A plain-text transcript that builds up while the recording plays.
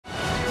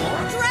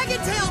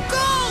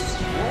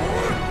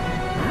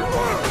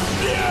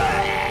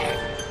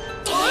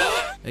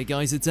Hey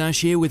guys, it's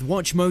Ash here with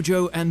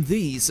WatchMojo, and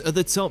these are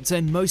the top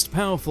 10 most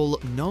powerful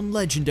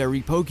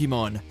non-legendary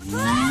Pokemon.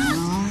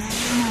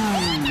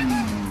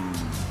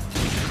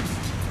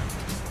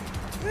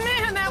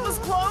 Man, that was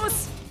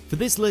close! For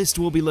this list,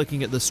 we'll be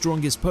looking at the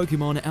strongest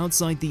Pokemon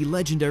outside the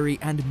legendary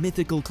and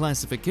mythical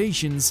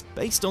classifications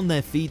based on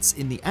their feats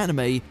in the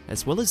anime,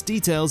 as well as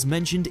details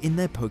mentioned in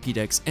their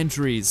Pokédex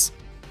entries.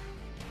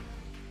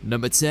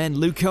 Number 10,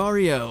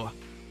 Lucario.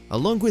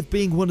 Along with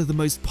being one of the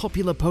most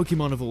popular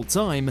Pokemon of all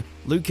time,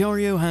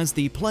 Lucario has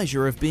the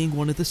pleasure of being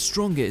one of the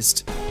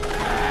strongest.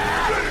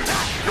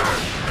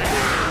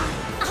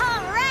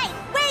 Alright,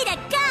 way to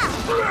go!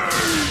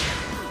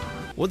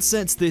 What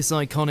sets this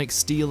iconic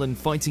steel and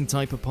fighting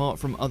type apart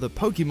from other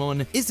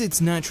Pokemon is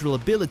its natural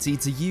ability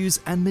to use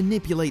and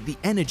manipulate the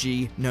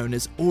energy known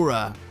as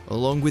aura.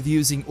 Along with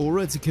using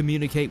aura to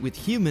communicate with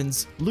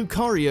humans,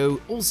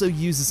 Lucario also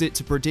uses it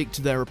to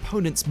predict their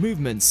opponent's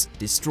movements,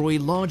 destroy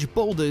large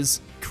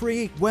boulders,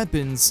 create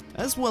weapons,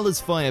 as well as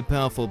fire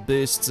powerful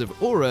bursts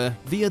of aura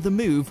via the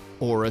move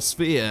Aura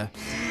Sphere.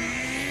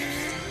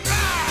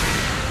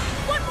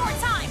 One more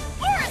time!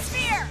 Aura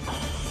Sphere!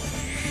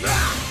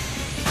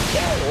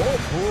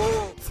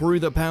 Through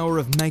the power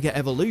of Mega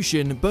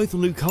Evolution, both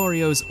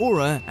Lucario's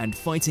aura and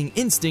fighting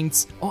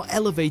instincts are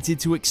elevated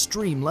to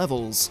extreme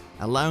levels,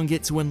 allowing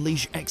it to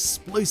unleash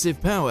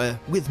explosive power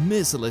with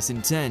merciless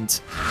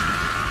intent.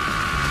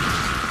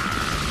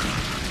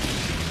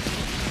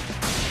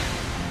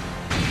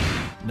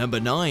 Number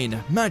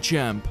 9,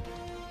 Machamp.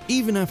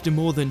 Even after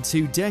more than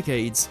 2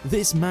 decades,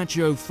 this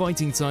macho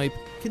fighting type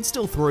can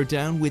still throw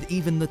down with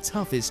even the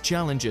toughest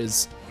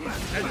challenges.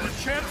 And the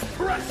champ's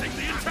pressing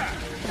the attack!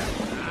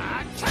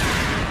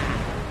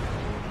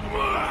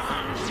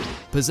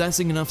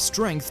 Possessing enough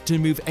strength to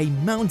move a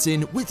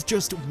mountain with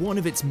just one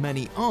of its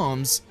many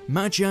arms,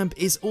 Machamp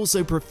is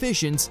also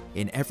proficient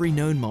in every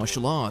known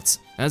martial art.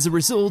 As a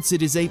result,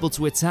 it is able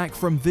to attack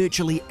from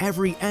virtually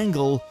every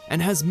angle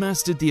and has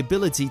mastered the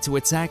ability to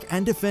attack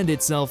and defend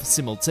itself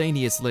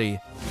simultaneously.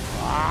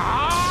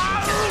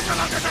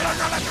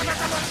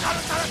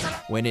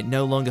 When it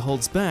no longer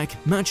holds back,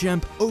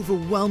 Machamp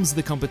overwhelms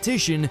the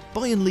competition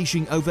by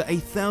unleashing over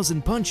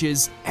 1,000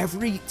 punches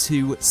every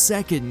 2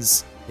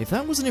 seconds. If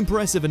that wasn't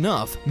impressive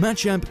enough,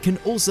 Machamp can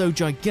also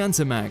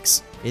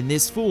Gigantamax. In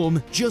this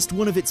form, just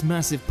one of its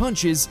massive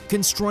punches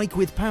can strike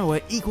with power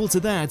equal to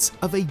that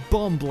of a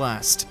bomb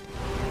blast.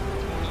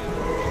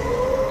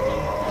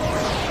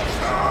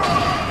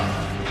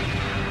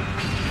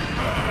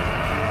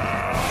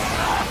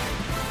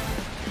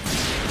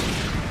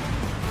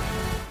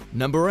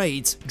 Number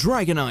 8,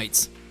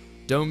 Dragonite.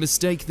 Don't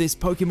mistake this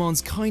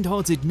Pokemon's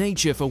kind-hearted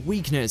nature for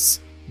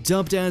weakness.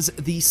 Dubbed as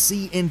the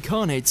Sea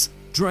Incarnate,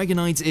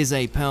 Dragonite is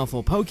a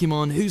powerful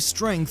Pokemon whose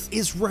strength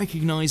is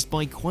recognized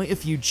by quite a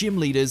few gym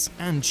leaders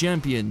and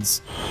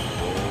champions.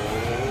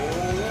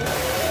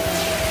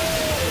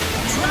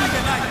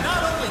 Dragonite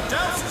not only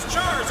douses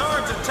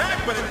Charizard's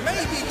attack, but it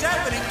may be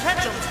deafening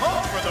Ketchum's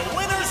hope for the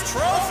winner's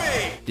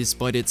trophy!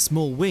 Despite its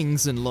small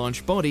wings and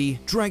large body,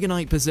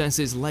 Dragonite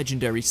possesses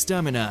legendary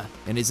stamina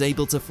and is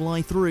able to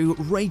fly through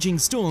raging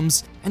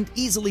storms and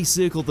easily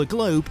circle the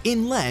globe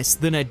in less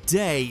than a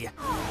day.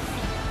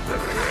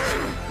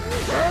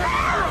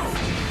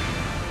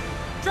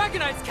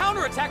 Dragonite's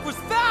counterattack was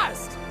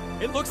fast!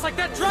 It looks like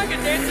that Dragon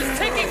Dance is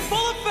taking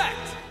full effect!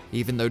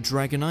 Even though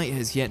Dragonite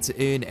has yet to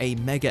earn a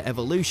Mega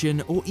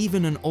Evolution or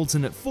even an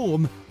alternate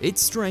form,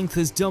 its strength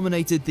has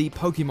dominated the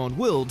Pokemon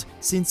world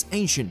since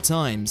ancient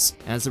times.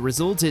 As a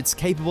result, it's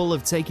capable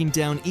of taking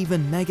down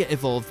even Mega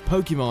Evolved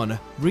Pokemon.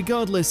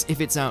 Regardless if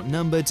it's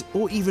outnumbered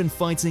or even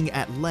fighting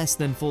at less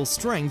than full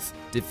strength,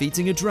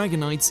 defeating a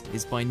Dragonite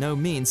is by no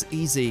means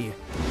easy.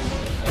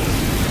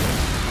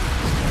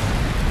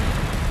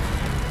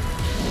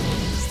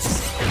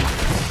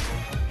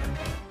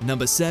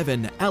 Number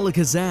 7,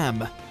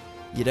 Alakazam.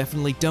 You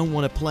definitely don't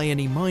want to play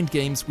any mind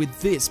games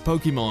with this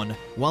Pokemon.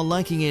 While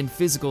lacking in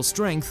physical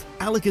strength,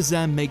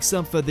 Alakazam makes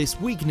up for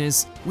this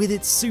weakness with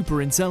its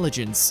super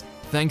intelligence.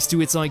 Thanks to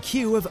its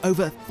IQ of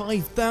over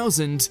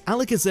 5,000,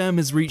 Alakazam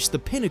has reached the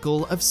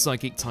pinnacle of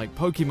Psychic-type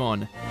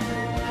Pokemon.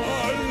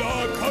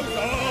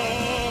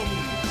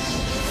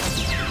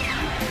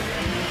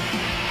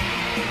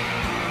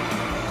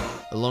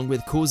 Along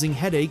with causing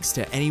headaches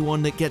to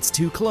anyone that gets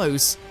too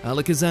close,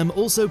 Alakazam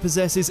also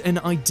possesses an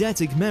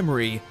eidetic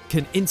memory,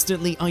 can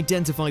instantly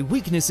identify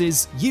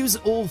weaknesses, use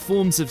all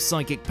forms of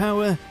psychic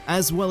power,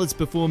 as well as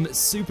perform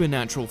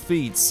supernatural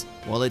feats.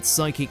 While its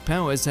psychic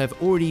powers have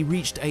already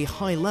reached a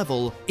high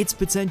level, its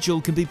potential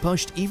can be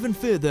pushed even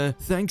further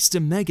thanks to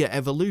Mega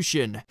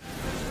Evolution.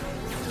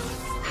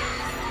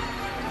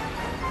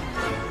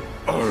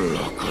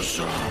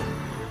 Alakazam.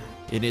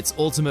 In its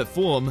ultimate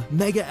form,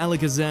 Mega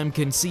Alakazam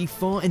can see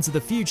far into the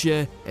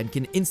future and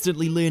can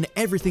instantly learn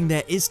everything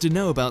there is to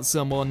know about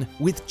someone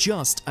with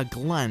just a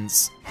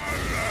glance.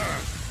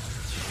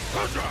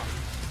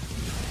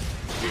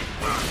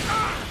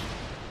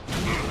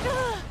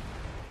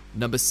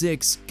 Number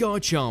 6,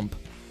 Garchomp.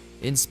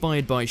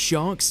 Inspired by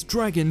sharks,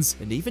 dragons,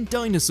 and even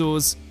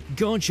dinosaurs,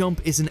 Garchomp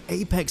is an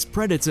apex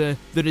predator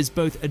that is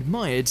both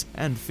admired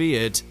and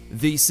feared.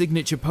 The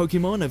signature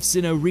Pokemon of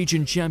Sinnoh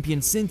region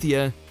champion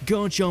Cynthia,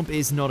 Garchomp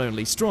is not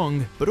only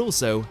strong, but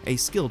also a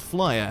skilled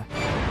flyer.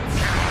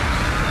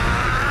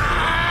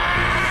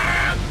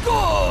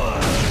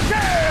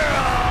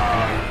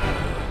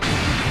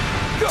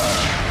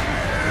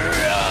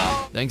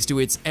 Thanks to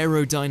its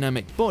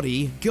aerodynamic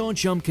body,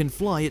 Garchomp can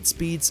fly at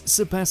speeds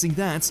surpassing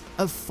that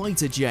of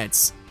fighter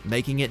jets,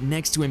 making it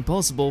next to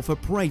impossible for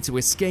prey to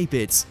escape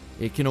it.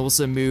 It can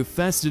also move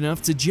fast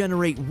enough to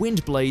generate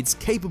wind blades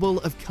capable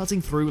of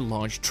cutting through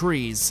large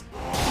trees.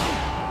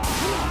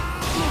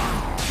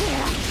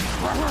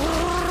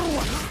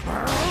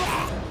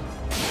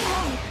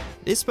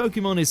 This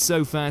Pokemon is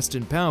so fast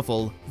and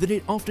powerful that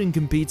it often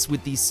competes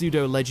with the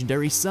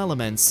pseudo-legendary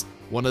Salamence,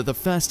 one of the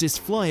fastest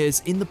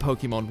flyers in the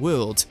Pokemon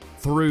world.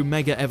 Through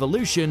Mega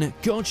Evolution,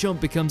 Garchomp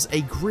becomes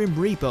a Grim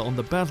Reaper on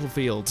the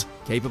battlefield,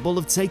 capable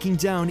of taking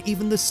down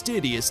even the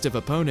sturdiest of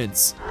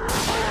opponents.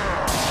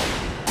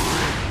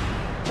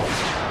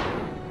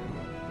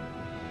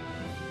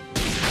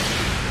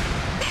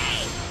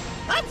 Hey!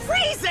 I'm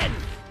freezing!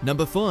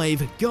 Number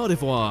 5.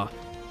 Gardevoir.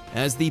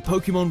 As the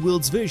Pokemon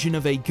world's version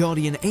of a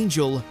guardian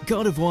angel,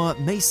 Gardevoir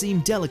may seem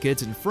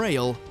delicate and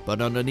frail,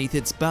 but underneath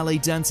its ballet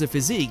dancer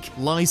physique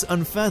lies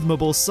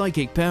unfathomable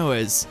psychic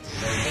powers.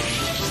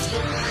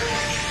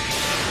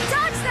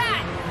 Dodge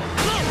that!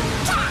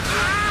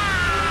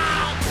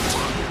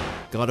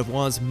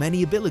 Gardevoir's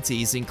many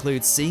abilities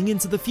include seeing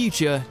into the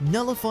future,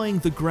 nullifying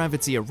the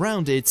gravity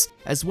around it,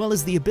 as well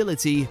as the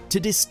ability to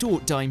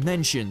distort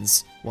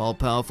dimensions. While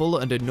powerful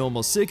under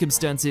normal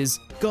circumstances,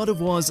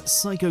 Gardevoir's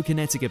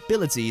psychokinetic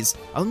abilities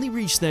only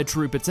reach their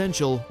true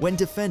potential when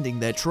defending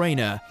their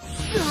trainer.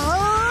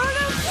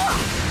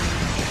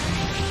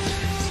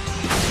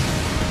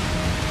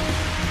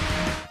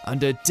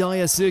 Under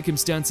dire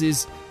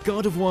circumstances,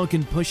 Gardevoir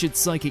can push its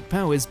psychic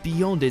powers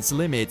beyond its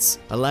limits,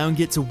 allowing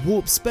it to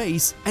warp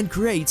space and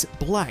create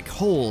black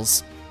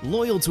holes.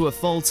 Loyal to a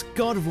fault,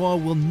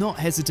 Gardevoir will not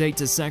hesitate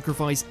to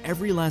sacrifice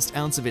every last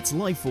ounce of its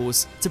life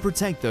force to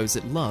protect those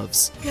it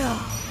loves. You're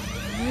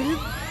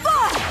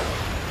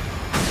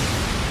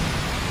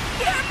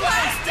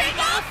blasting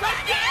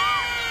off again!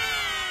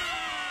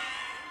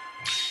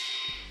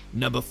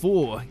 Number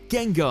 4.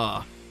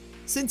 Gengar.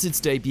 Since its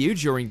debut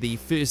during the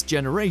first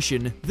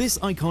generation, this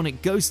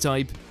iconic ghost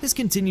type has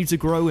continued to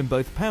grow in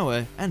both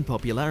power and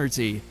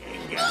popularity.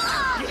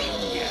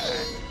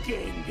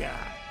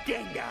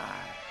 Gengar.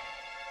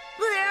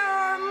 There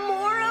are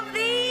more of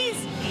these?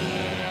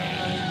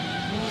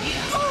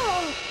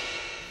 Oh!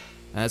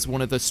 As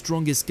one of the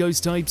strongest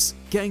ghost types,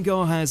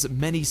 Gengar has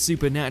many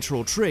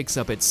supernatural tricks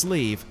up its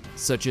sleeve,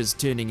 such as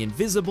turning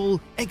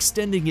invisible,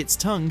 extending its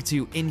tongue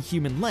to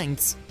inhuman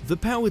lengths, the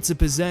power to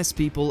possess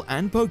people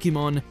and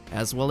Pokemon,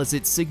 as well as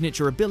its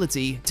signature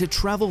ability to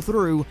travel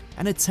through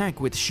and attack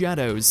with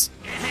shadows.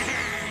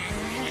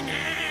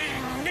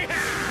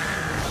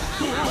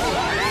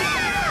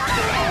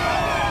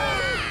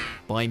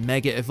 By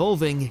Mega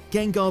Evolving,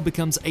 Gengar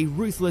becomes a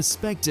ruthless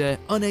spectre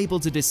unable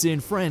to discern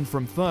friend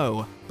from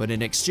foe, but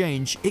in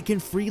exchange, it can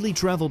freely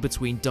travel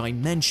between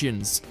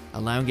dimensions,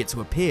 allowing it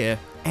to appear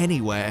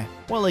anywhere.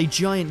 While a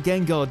giant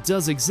Gengar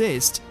does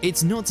exist,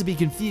 it's not to be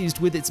confused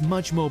with its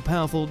much more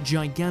powerful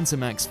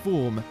Gigantamax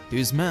form,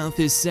 whose mouth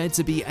is said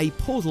to be a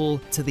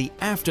portal to the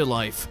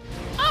afterlife.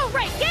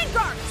 Alright,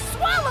 Gengar!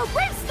 Swallow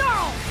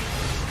Brimsnarl!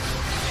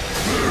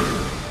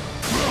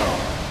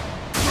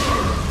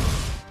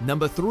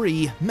 Number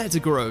 3.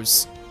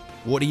 Metagross.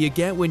 What do you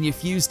get when you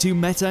fuse two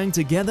Metang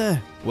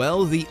together?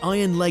 Well, the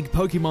Iron Leg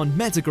Pokemon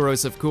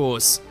Metagross, of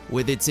course.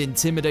 With its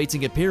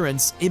intimidating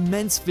appearance,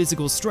 immense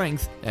physical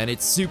strength, and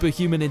its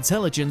superhuman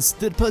intelligence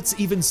that puts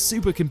even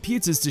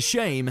supercomputers to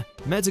shame,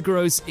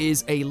 Metagross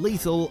is a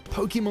lethal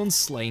Pokemon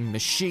slaying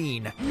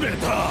machine.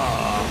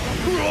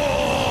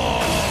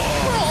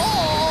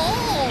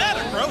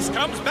 Metagross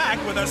comes back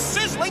with a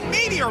sizzling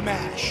meteor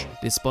mash.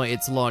 Despite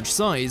its large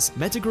size,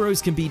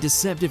 Metagross can be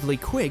deceptively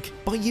quick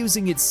by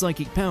using its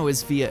psychic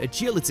powers via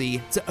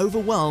agility to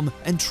overwhelm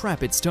and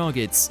trap its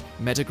targets.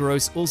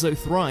 Metagross also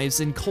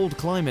thrives in cold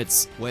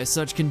climates, where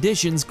such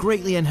conditions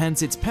greatly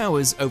enhance its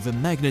powers over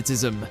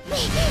magnetism.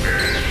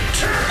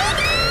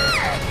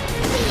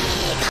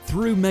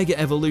 Through Mega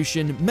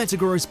Evolution,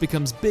 Metagross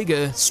becomes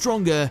bigger,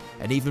 stronger,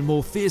 and even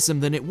more fearsome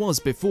than it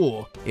was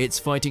before. Its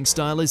fighting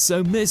style is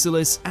so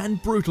merciless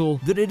and brutal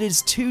that it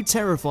is too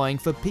terrifying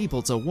for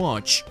people to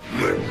watch.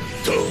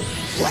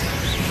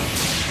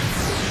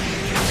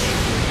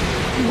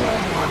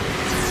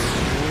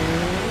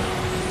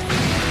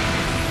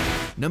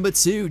 Number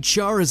 2.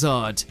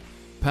 Charizard.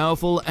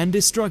 Powerful and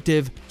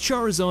destructive,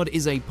 Charizard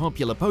is a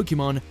popular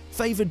Pokemon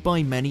favored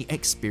by many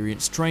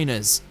experienced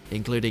trainers,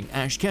 including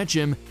Ash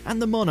Ketchum and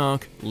the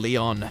Monarch,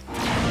 Leon.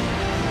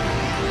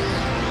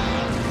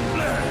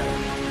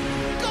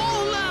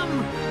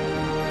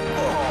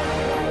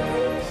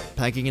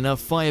 Packing enough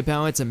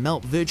firepower to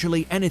melt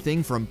virtually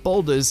anything from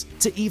boulders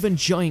to even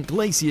giant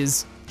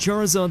glaciers,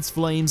 Charizard's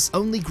flames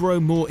only grow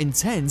more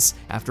intense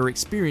after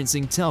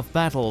experiencing tough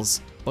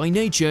battles. By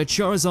nature,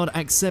 Charizard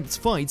accepts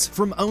fights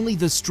from only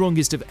the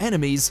strongest of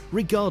enemies,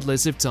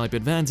 regardless of type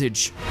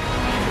advantage.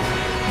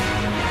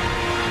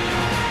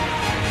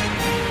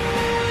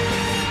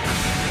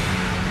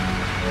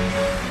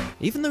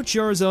 Even though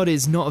Charizard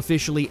is not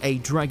officially a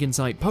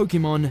Dragon-type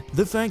Pokemon,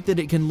 the fact that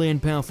it can learn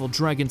powerful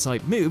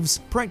Dragon-type moves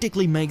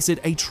practically makes it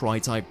a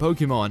Tri-type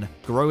Pokemon.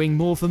 Growing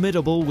more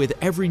formidable with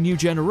every new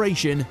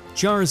generation,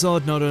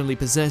 Charizard not only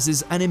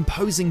possesses an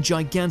imposing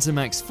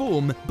Gigantamax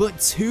form, but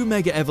 2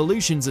 Mega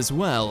Evolutions as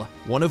well,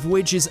 one of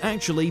which is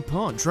actually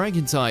part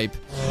Dragon-type.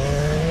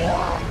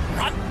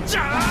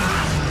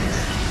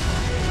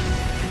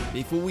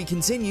 Before we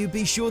continue,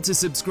 be sure to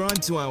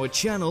subscribe to our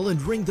channel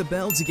and ring the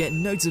bell to get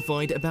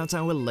notified about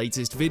our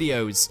latest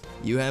videos.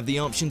 You have the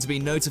option to be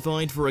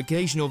notified for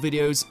occasional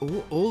videos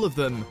or all of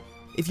them.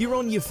 If you're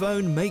on your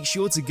phone, make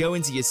sure to go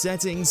into your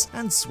settings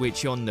and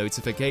switch on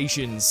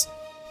notifications.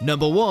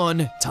 Number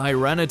 1.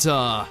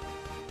 Tyranitar.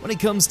 When it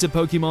comes to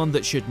Pokemon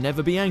that should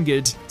never be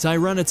angered,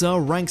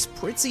 Tyranitar ranks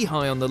pretty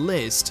high on the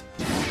list.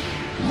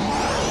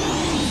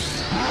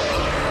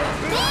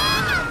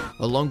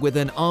 Along with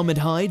an armored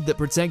hide that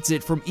protects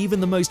it from even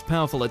the most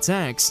powerful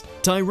attacks,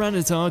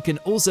 Tyranitar can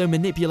also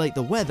manipulate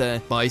the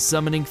weather by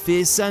summoning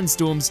fierce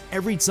sandstorms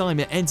every time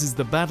it enters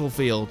the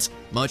battlefield.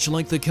 Much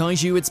like the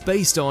kaiju it's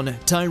based on,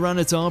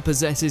 Tyranitar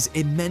possesses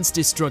immense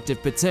destructive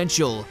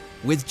potential.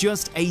 With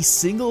just a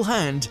single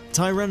hand,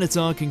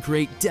 Tyranitar can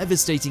create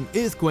devastating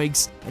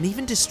earthquakes and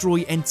even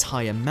destroy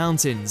entire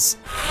mountains.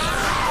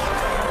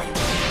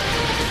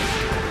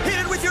 Hit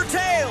it with your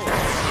tail!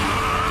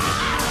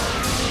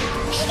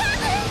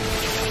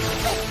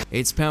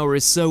 Its power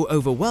is so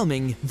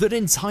overwhelming that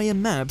entire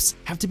maps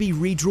have to be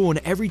redrawn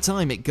every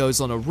time it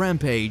goes on a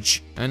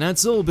rampage. And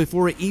that's all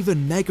before it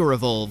even Mega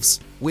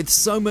Evolves. With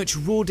so much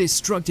raw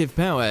destructive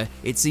power,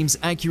 it seems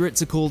accurate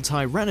to call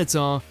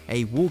Tyranitar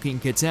a walking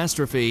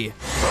catastrophe.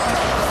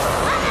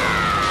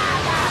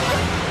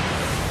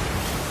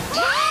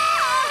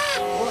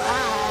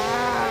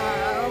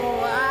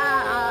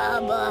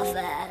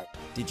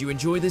 Did you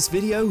enjoy this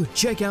video?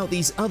 Check out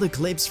these other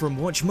clips from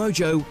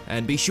WatchMojo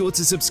and be sure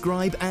to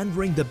subscribe and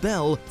ring the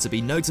bell to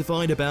be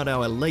notified about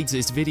our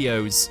latest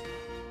videos.